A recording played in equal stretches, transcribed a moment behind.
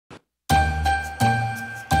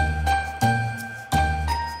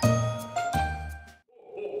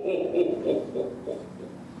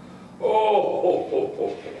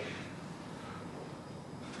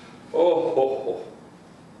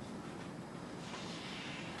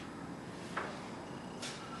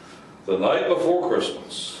The Night Before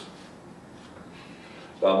Christmas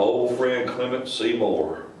by my old friend Clement C.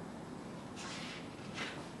 Moore.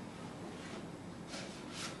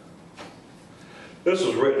 This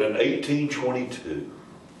was written in 1822.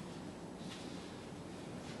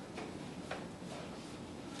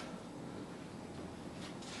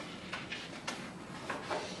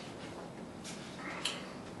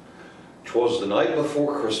 "'Twas the night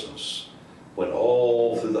before Christmas, when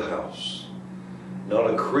all through the house not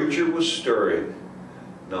a creature was stirring,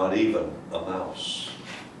 not even a mouse.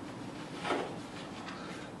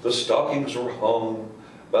 The stockings were hung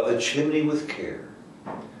by the chimney with care,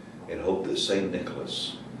 in hope that St.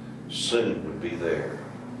 Nicholas soon would be there.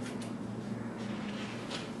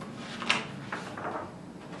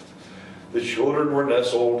 The children were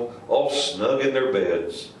nestled all snug in their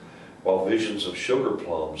beds, while visions of sugar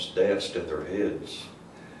plums danced in their heads.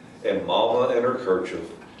 And Mama in her kerchief,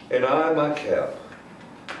 and I my cap,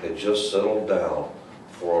 had just settled down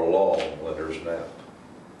for a long winter's nap.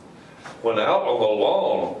 When out on the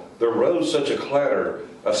lawn there rose such a clatter,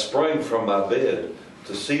 I sprang from my bed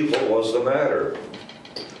to see what was the matter.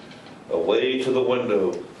 Away to the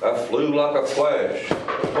window I flew like a flash,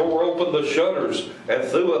 tore open the shutters and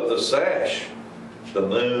threw up the sash. The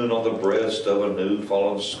moon on the breast of a new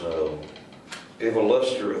fallen snow gave a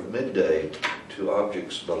luster of midday to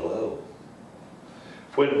objects below.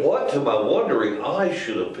 When what to my wondering eyes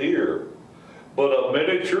should appear but a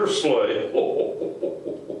miniature sleigh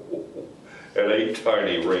and a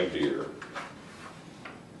tiny reindeer,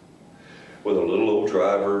 with a little old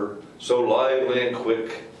driver so lively and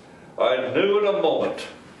quick, I knew in a moment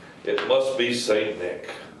it must be Saint Nick.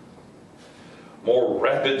 More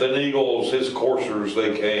rapid than eagles his coursers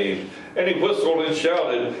they came, and he whistled and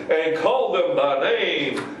shouted and called them by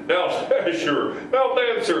name. Now Dasher, now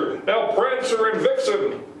Dancer, now Prancer and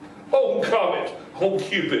Vixen, on Comet, on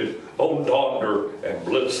Cupid, on Donder and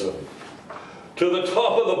Blitzen. To the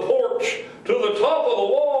top of the porch, to the top of the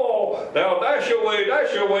wall, now dash away,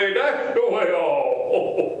 dash away, dash away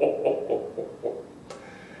all.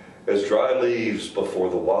 As dry leaves before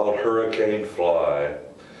the wild hurricane fly,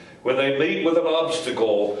 when they meet with an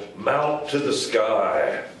obstacle, mount to the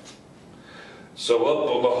sky. So up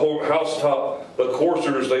on the housetop, the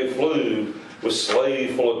coursers they flew, with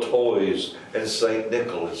sleigh full of toys, and St.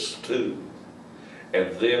 Nicholas too.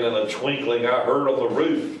 And then in a twinkling I heard on the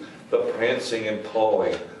roof the prancing and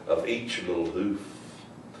pawing of each little hoof.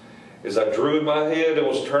 As I drew in my head and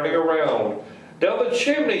was turning around, down the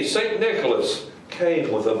chimney St. Nicholas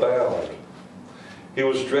came with a bound. He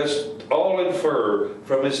was dressed all in fur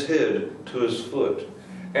from his head to his foot,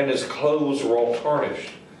 and his clothes were all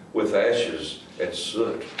tarnished with ashes and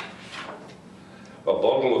soot. A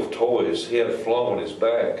bundle of toys he had flung on his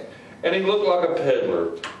back, and he looked like a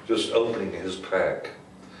peddler just opening his pack.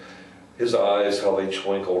 His eyes, how they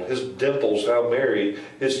twinkled, his dimples, how merry,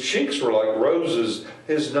 his cheeks were like roses,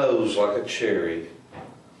 his nose like a cherry.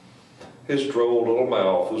 His droll little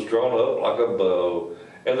mouth was drawn up like a bow,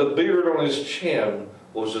 and the beard on his chin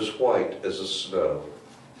was as white as the snow.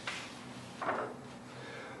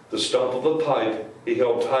 The stump of a pipe he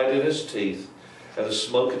held tight in his teeth, and the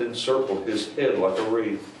smoke had encircled his head like a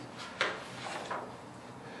wreath.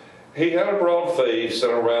 He had a broad face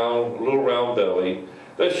and a little round belly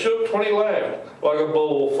that shook when he laughed like a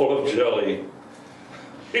bowl full of jelly.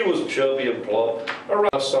 He was chubby and plump, and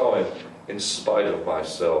I saw him in spite of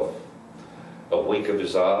myself. A wink of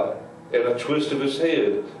his eye and a twist of his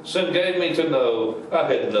head soon gave me to know I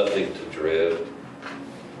had nothing to dread.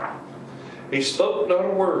 He spoke not a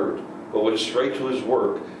word, but went straight to his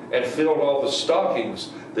work and filled all the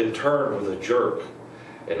stockings, then turned with a jerk,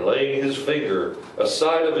 and laying his finger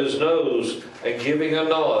aside of his nose and giving a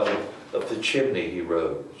nod, up the chimney he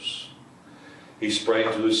rose. He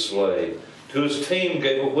sprang to his sleigh, to his team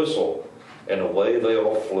gave a whistle, and away they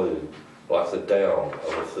all flew like the down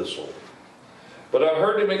of a thistle. But I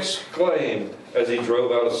heard him exclaim as he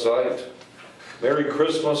drove out of sight, "Merry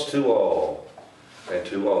Christmas to all, and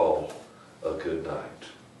to all a good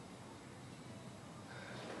night."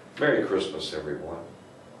 Merry Christmas, everyone.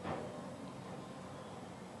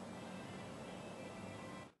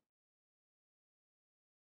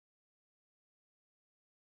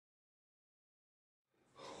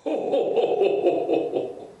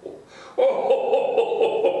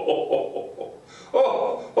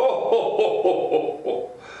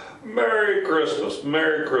 Merry Christmas,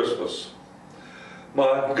 Merry Christmas.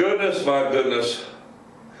 My goodness,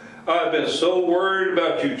 I've been so worried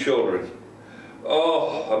about you children.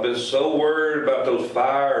 Oh, I've been so worried about those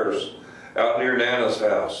fires out near Nana's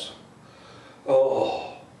house.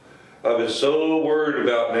 Oh, I've been so worried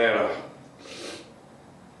about Nana.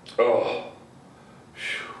 Oh,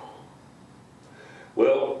 phew.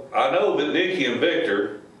 Well, I know that Nikki and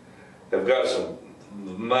Victor have got some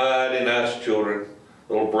mighty nice children.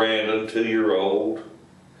 Little Brandon, 2-year-old.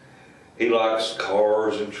 He likes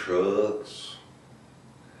cars and trucks.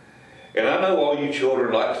 And I know all you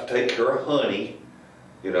children like to take care of Honey.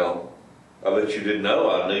 You know, I bet you didn't know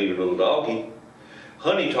I knew your little doggy.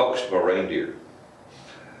 Honey talks to my reindeer.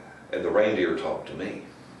 And the reindeer talk to me.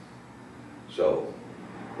 So,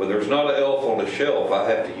 when there's not an elf on the shelf, I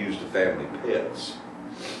have to use the family pets.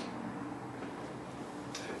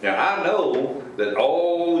 Now, I know that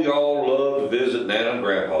all y'all love to visit Nana and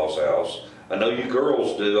Grandpa's house. I know you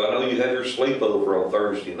girls do. I know you have your sleepover on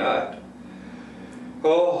Thursday night.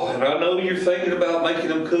 Oh, and I know you're thinking about making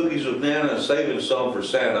them cookies with Nana and saving some for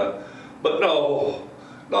Santa. But no,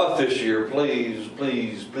 not this year. Please,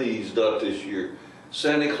 please, please, not this year.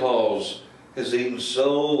 Santa Claus has eaten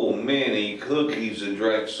so many cookies and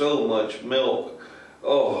drank so much milk.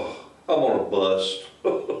 Oh, I'm gonna bust.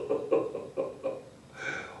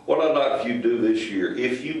 What I'd like for you to do this year,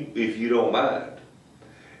 if you don't mind,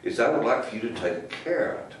 is I would like for you to take a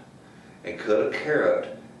carrot and cut a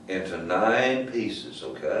carrot into 9 pieces,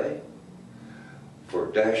 okay?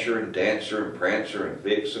 For Dasher and Dancer and Prancer and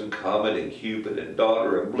Vixen, Comet and Cupid and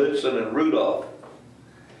Donner and Blitzen and Rudolph.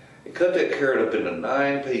 And cut that carrot up into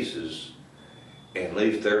 9 pieces and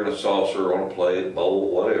leave it there in a saucer, on a plate,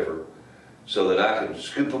 bowl, whatever, so that I can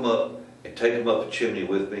scoop them up and take them up the chimney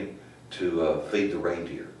with me to feed the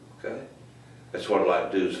reindeer, okay? That's what I'd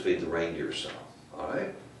like to do, is feed the reindeer some, all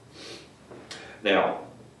right? Now,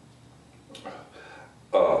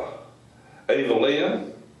 Ava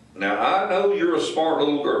Lynn, now I know you're a smart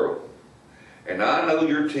little girl, and I know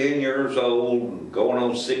you're 10 years old and going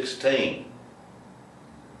on 16.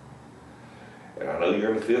 And I know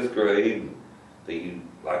you're in 5th grade, that you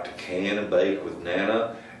like to can and bake with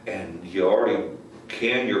Nana, and you already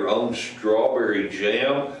can your own strawberry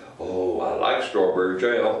jam. Oh, I like strawberry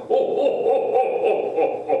jam.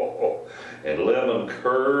 And lemon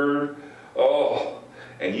curd. Oh,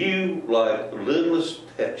 and you like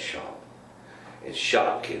Littlest Pet Shop and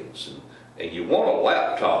Shopkins, and you want a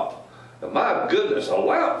laptop. And my goodness, a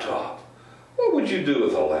laptop. What would you do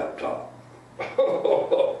with a laptop?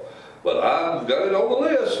 But I've got it on the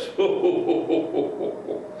list.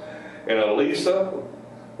 And Elisa,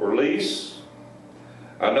 or Lise,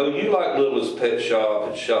 I know you like Littlest Pet Shop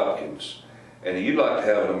and Shopkins, and you'd like to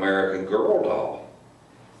have an American Girl doll.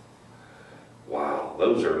 Wow,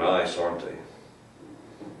 those are nice, aren't they?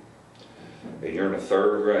 And you're in the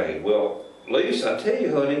 3rd grade. Well, Lisa, I tell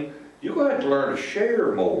you, honey, you're going to have to learn to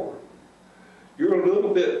share more. You're a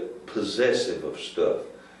little bit possessive of stuff.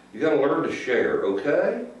 You got to learn to share,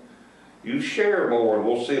 okay? You share more, and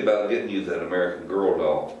we'll see about getting you that American Girl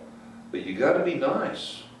doll. But you got to be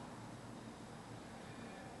nice.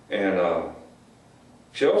 And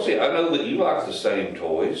Chelsea, I know that you like the same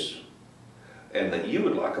toys, and that you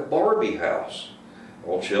would like a Barbie house.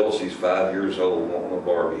 Well, Chelsea's 5 years old, wanting a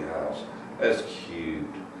Barbie house. That's cute.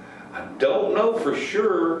 I don't know for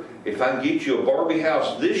sure if I can get you a Barbie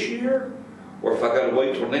house this year, or if I got to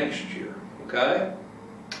wait till next year. Okay?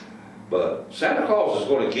 But Santa Claus is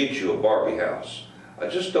going to get you a Barbie house. I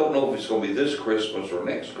just don't know if it's going to be this Christmas or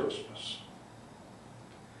next Christmas.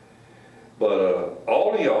 But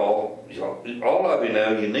all of y'all, all of you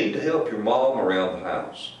now, you need to help your mom around the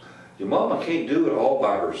house. Your mama can't do it all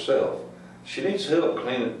by herself. She needs help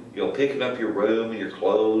cleaning, picking up your room and your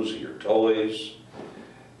clothes and your toys.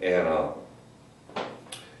 And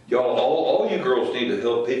y'all, all you girls need to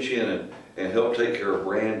help pitch in and help take care of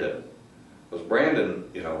Brandon. Because Brandon,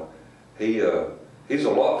 he's a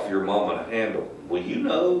lot for your mama to handle. Well,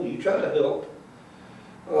 you try to help.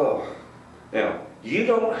 Oh, now, you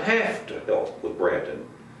don't have to help with Brandon.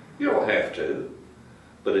 You don't have to.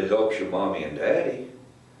 But it helps your mommy and daddy.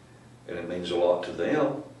 And it means a lot to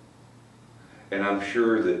them. And I'm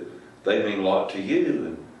sure that they mean a lot to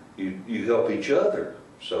you. And you help each other.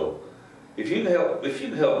 So, if you can help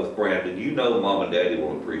with Brandon, mom and daddy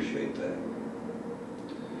will appreciate that.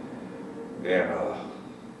 And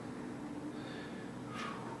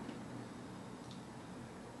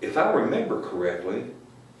if I remember correctly,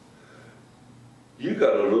 you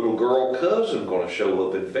got a little girl cousin going to show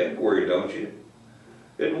up in February, don't you?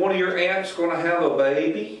 Isn't one of your aunts going to have a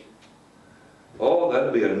baby? Oh,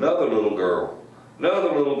 that'd be another little girl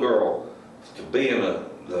to be in the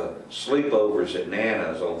sleepovers at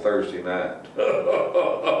Nana's on Thursday night.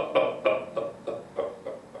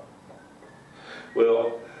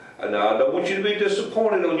 Well, now I don't want you to be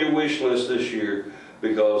disappointed on your wish list this year,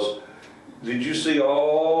 because did you see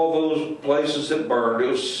all those places that burned? It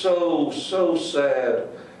was so sad.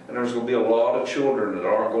 and there's going to be a lot of children that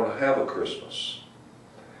aren't going to have a Christmas.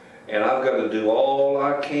 And I've got to do all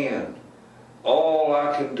I can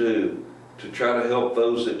do to try to help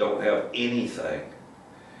those that don't have anything.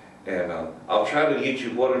 And I'll try to get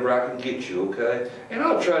you whatever I can get you, okay? And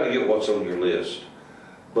I'll try to get what's on your list.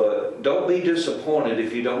 But don't be disappointed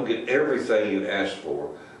if you don't get everything you asked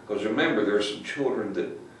for. Because remember, there are some children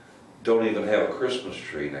that don't even have a Christmas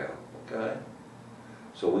tree now, okay?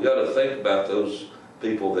 So we got to think about those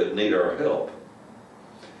people that need our help.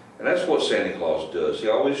 And that's what Santa Claus does. He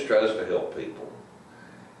always tries to help people.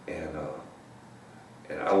 And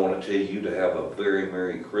I want to tell you to have a very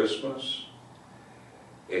Merry Christmas.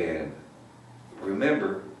 And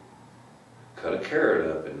remember, cut a carrot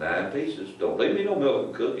up in 9 pieces. Don't leave me no milk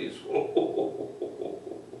and cookies.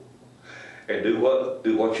 And do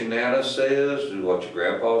what your Nana says, do what your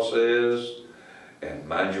Grandpa says, and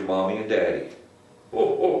mind your mommy and daddy.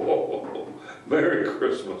 Merry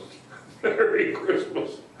Christmas. Merry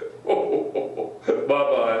Christmas.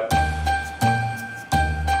 Bye-bye.